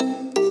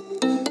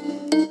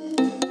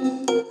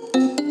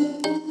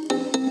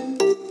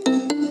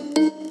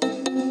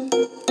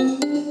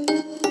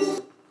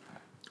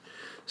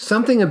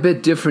Something a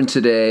bit different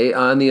today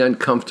on The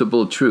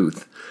Uncomfortable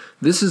Truth.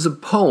 This is a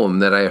poem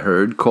that I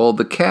heard called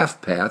The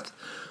Calf Path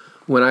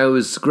when I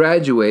was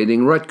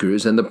graduating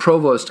Rutgers and the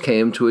provost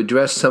came to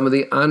address some of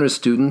the honor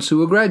students who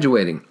were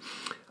graduating.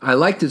 I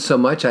liked it so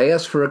much I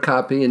asked for a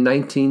copy in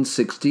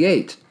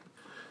 1968.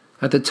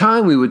 At the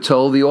time we were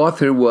told the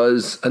author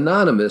was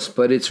anonymous,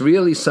 but it's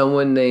really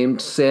someone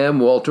named Sam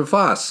Walter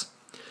Foss.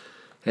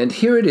 And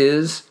here it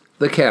is,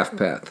 The Calf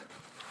Path.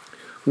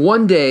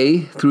 One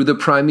day, through the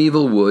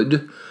primeval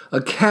wood,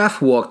 a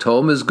calf walked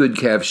home as good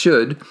calves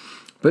should,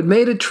 but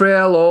made a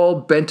trail all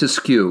bent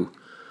askew,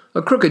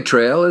 a crooked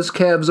trail as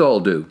calves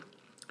all do.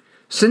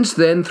 Since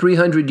then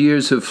 300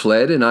 years have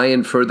fled, and I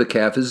infer the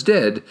calf is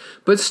dead,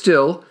 but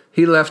still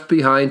he left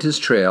behind his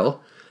trail,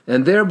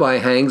 and thereby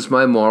hangs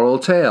my moral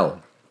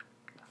tale.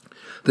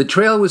 The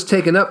trail was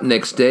taken up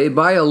next day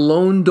by a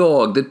lone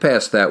dog that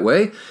passed that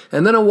way,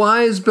 and then a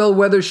wise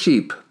bellwether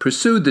sheep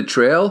pursued the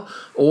trail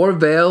o'er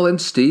vale and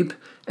steep,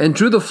 and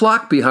drew the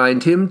flock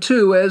behind him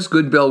too, as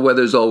good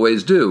bellwethers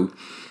always do.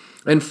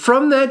 And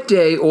from that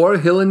day o'er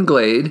hill and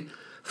glade,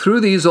 through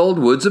these old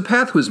woods a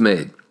path was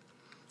made.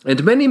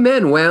 And many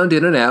men wound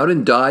in and out,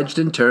 and dodged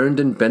and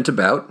turned and bent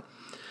about,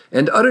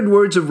 and uttered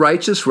words of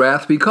righteous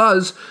wrath,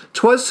 because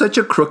 'twas such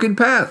a crooked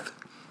path.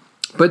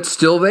 But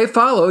still they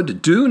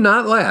followed, do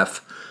not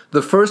laugh,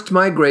 the first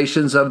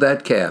migrations of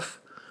that calf.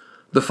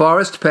 The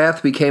forest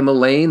path became a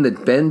lane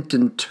that bent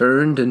and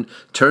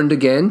turned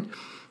again.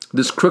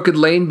 This crooked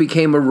lane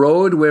became a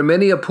road where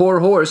many a poor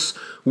horse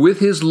with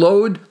his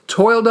load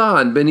toiled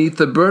on beneath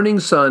the burning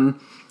sun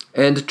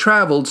and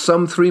traveled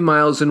some 3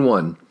 miles in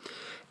one.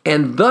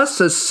 And thus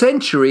a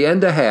century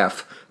and a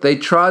half they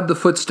trod the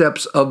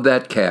footsteps of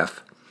that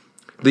calf.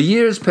 The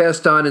years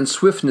passed on in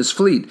swiftness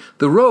fleet.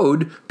 The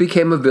road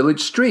became a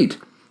village street.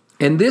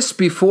 And this,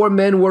 before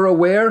men were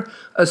aware,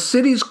 a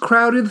city's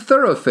crowded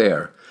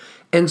thoroughfare.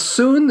 And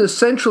soon the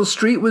central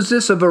street was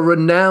this of a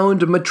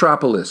renowned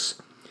metropolis.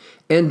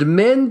 And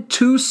men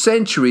 2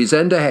 centuries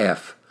and a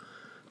half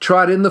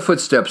trod in the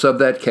footsteps of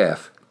that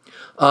calf.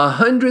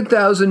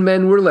 100,000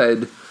 men were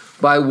led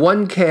by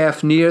one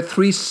calf near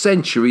 3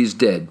 centuries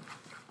dead.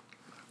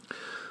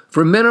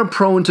 For men are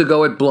prone to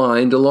go it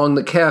blind along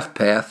the calf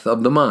path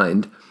of the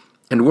mind,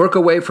 and work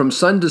away from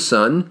sun to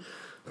sun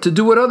to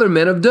do what other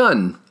men have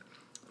done.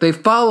 They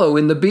follow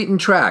in the beaten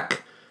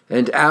track,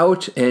 and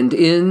out and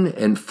in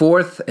and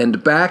forth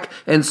and back,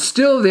 and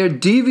still their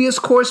devious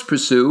course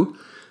pursue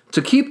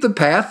to keep the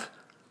path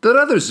that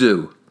others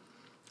do.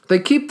 They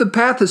keep the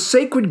path a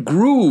sacred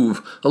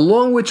groove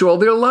along which all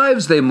their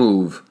lives they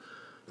move.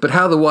 But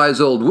how the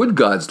wise old wood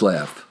gods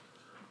laugh,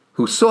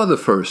 who saw the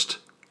first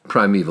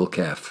primeval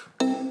calf.